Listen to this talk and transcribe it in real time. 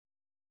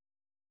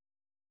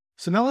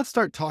So now let's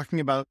start talking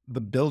about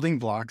the building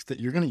blocks that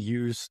you're going to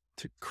use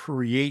to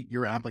create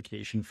your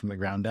application from the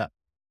ground up.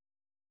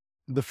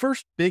 The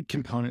first big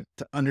component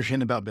to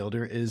understand about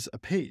Builder is a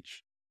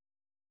page.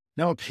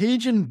 Now, a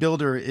page in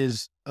Builder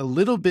is a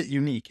little bit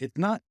unique. It's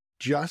not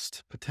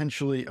just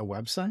potentially a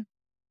website.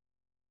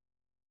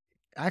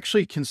 It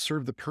actually can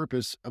serve the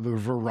purpose of a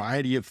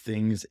variety of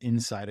things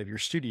inside of your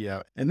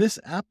studio. And this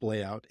app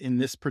layout in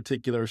this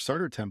particular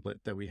starter template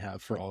that we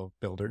have for all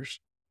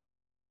builders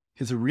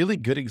is a really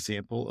good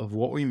example of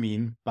what we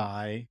mean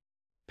by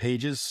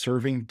pages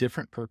serving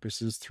different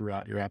purposes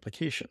throughout your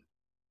application.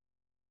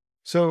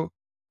 So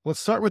let's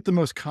start with the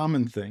most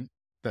common thing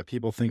that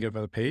people think of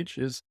a page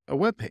is a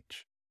web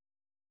page.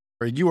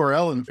 Or a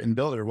URL in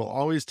Builder will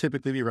always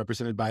typically be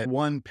represented by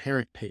one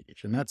parent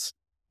page. And that's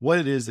what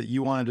it is that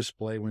you want to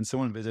display when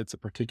someone visits a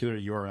particular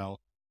URL,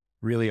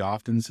 really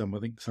often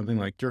something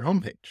like your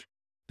homepage.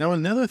 Now,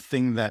 another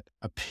thing that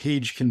a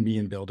page can be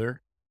in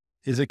Builder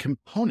is a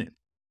component.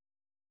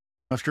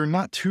 If you're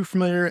not too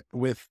familiar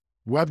with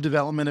web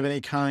development of any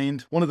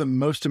kind, one of the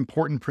most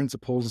important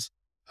principles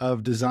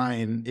of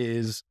design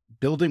is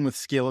building with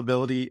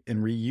scalability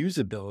and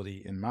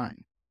reusability in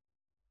mind.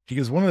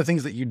 Because one of the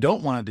things that you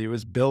don't want to do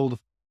is build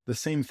the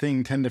same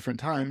thing 10 different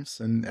times.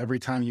 And every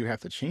time you have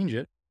to change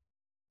it,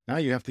 now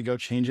you have to go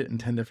change it in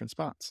 10 different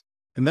spots.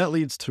 And that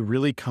leads to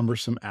really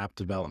cumbersome app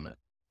development.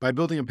 By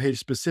building a page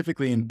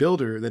specifically in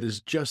Builder that is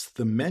just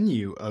the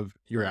menu of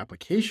your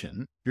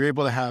application, you're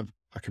able to have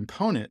a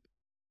component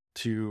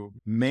to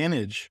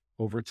manage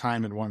over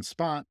time in one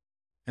spot.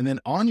 And then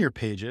on your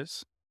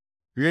pages,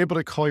 you're able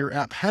to call your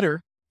app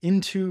header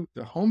into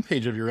the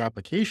homepage of your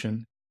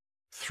application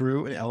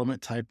through an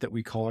element type that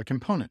we call a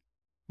component,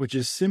 which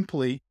is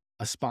simply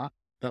a spot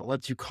that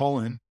lets you call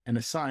in and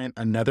assign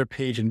another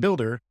page in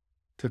Builder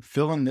to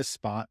fill in this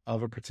spot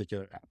of a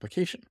particular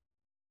application.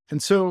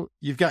 And so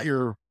you've got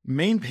your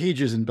main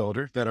pages in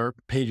Builder that are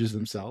pages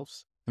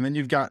themselves, and then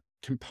you've got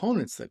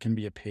components that can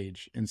be a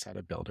page inside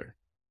of Builder.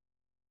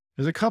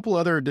 There's a couple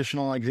other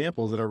additional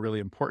examples that are really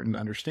important to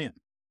understand.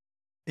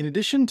 In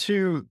addition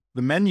to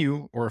the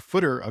menu or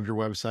footer of your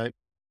website,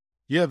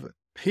 you have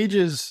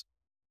pages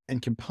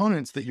and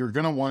components that you're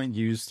going to want to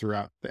use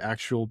throughout the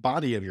actual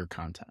body of your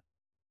content.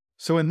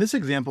 So in this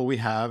example, we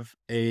have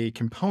a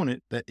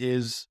component that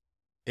is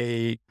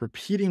a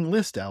repeating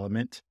list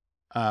element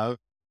of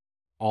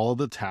all of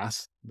the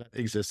tasks that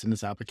exist in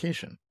this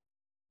application.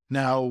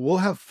 Now, we'll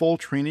have full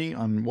training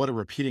on what a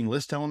repeating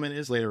list element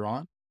is later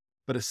on,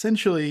 but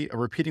essentially a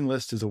repeating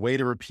list is a way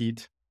to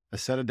repeat a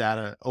set of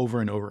data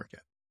over and over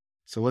again.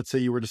 So let's say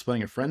you were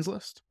displaying a friends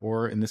list,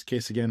 or in this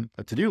case, again,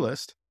 a to-do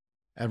list.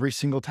 Every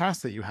single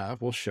task that you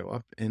have will show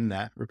up in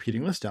that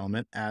repeating list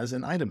element as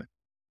an item.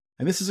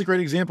 And this is a great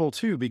example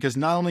too, because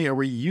not only are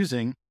we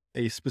using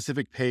a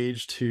specific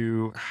page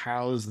to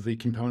house the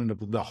component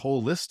of the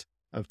whole list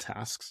of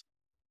tasks,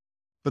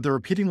 but the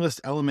repeating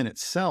list element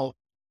itself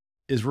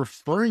is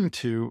referring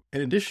to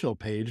an additional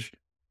page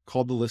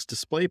called the list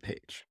display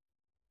page.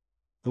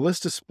 The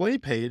list display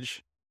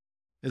page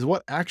is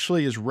what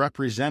actually is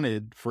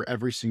represented for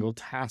every single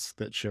task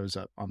that shows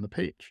up on the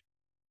page.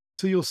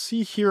 So you'll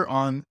see here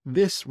on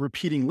this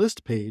repeating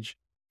list page,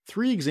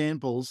 3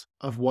 examples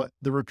of what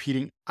the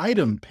repeating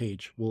item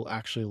page will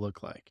actually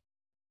look like.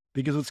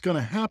 Because what's going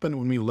to happen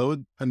when we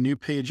load a new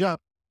page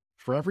up,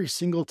 for every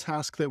single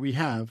task that we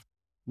have,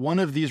 one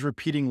of these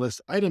repeating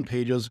list item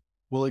pages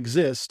will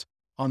exist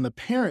on the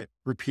parent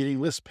repeating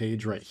list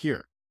page right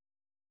here.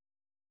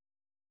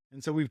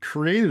 And so we've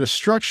created a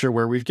structure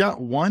where we've got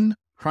one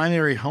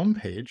primary home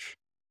page,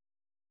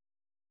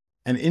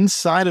 and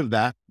inside of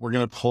that, we're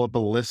going to pull up a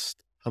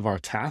list of our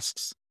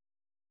tasks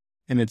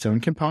in its own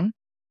component.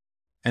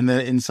 And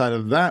then inside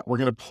of that, we're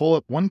going to pull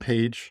up one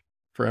page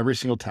for every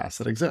single task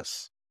that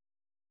exists.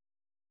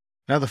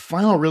 Now, the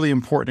final really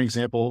important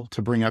example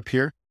to bring up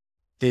here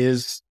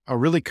is a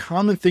really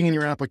common thing in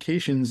your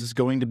applications is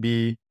going to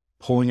be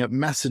pulling up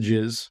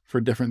messages for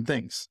different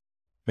things.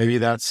 Maybe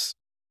that's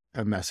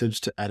a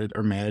message to edit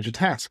or manage a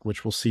task,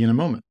 which we'll see in a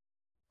moment.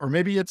 Or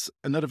maybe it's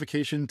a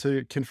notification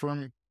to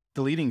confirm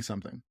deleting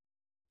something.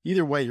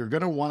 Either way, you're going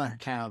to want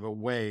to have a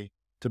way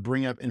to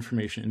bring up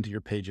information into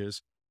your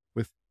pages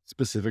with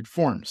specific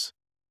forms.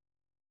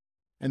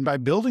 And by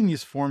building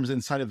these forms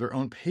inside of their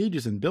own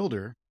pages in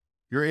Builder,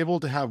 you're able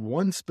to have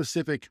one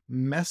specific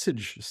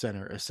message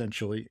center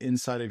essentially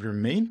inside of your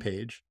main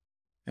page.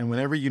 And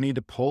whenever you need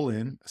to pull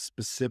in a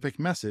specific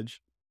message,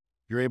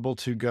 you're able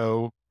to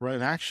go run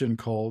an action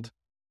called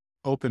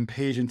open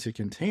page into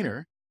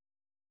container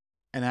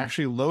and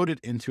actually load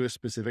it into a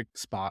specific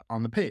spot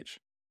on the page.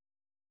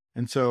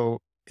 And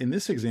so in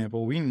this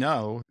example, we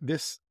know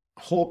this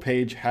whole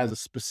page has a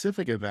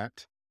specific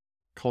event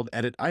called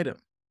edit item.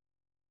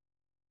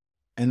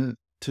 And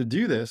to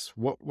do this,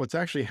 what's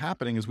actually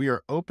happening is we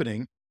are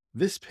opening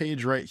this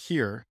page right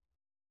here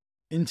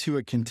into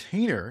a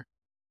container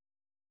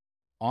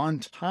on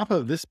top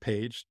of this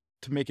page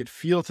to make it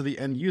feel to the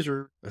end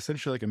user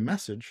essentially like a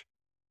message.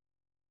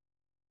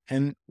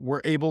 And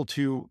we're able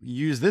to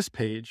use this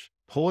page,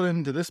 pull it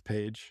into this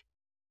page,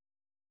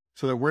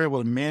 so that we're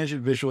able to manage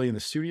it visually in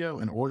the studio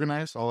and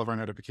organize all of our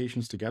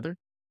notifications together,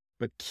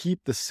 but keep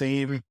the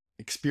same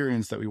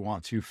experience that we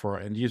want to for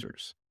our end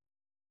users.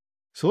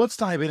 So let's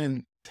dive in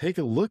and take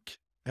a look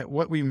at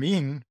what we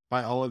mean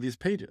by all of these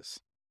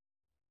pages.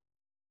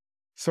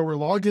 So we're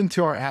logged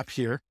into our app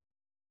here,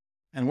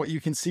 and what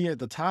you can see at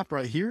the top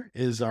right here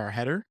is our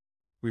header.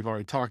 We've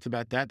already talked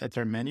about that. That's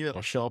our menu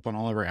that'll show up on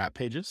all of our app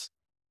pages.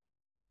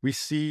 We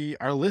see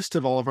our list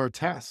of all of our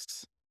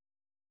tasks.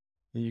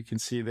 You can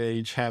see they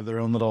each have their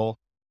own little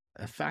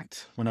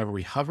effect whenever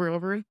we hover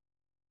over it.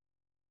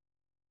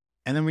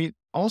 And then we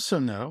also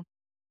know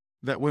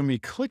that when we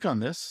click on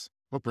this,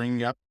 we're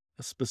bringing up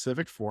a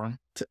specific form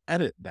to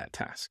edit that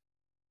task.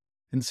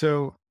 And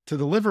so to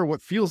deliver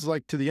what feels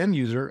like to the end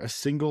user a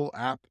single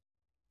app,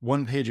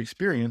 one-page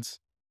experience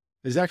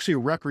is actually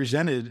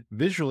represented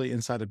visually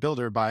inside of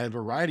Bildr by a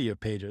variety of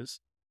pages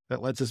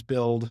that lets us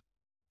build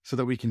so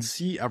that we can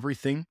see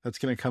everything that's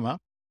going to come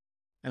up.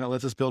 And it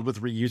lets us build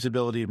with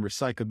reusability and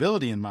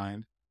recyclability in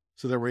mind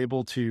so that we're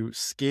able to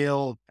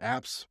scale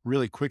apps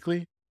really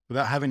quickly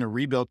without having to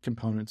rebuild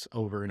components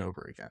over and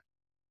over again.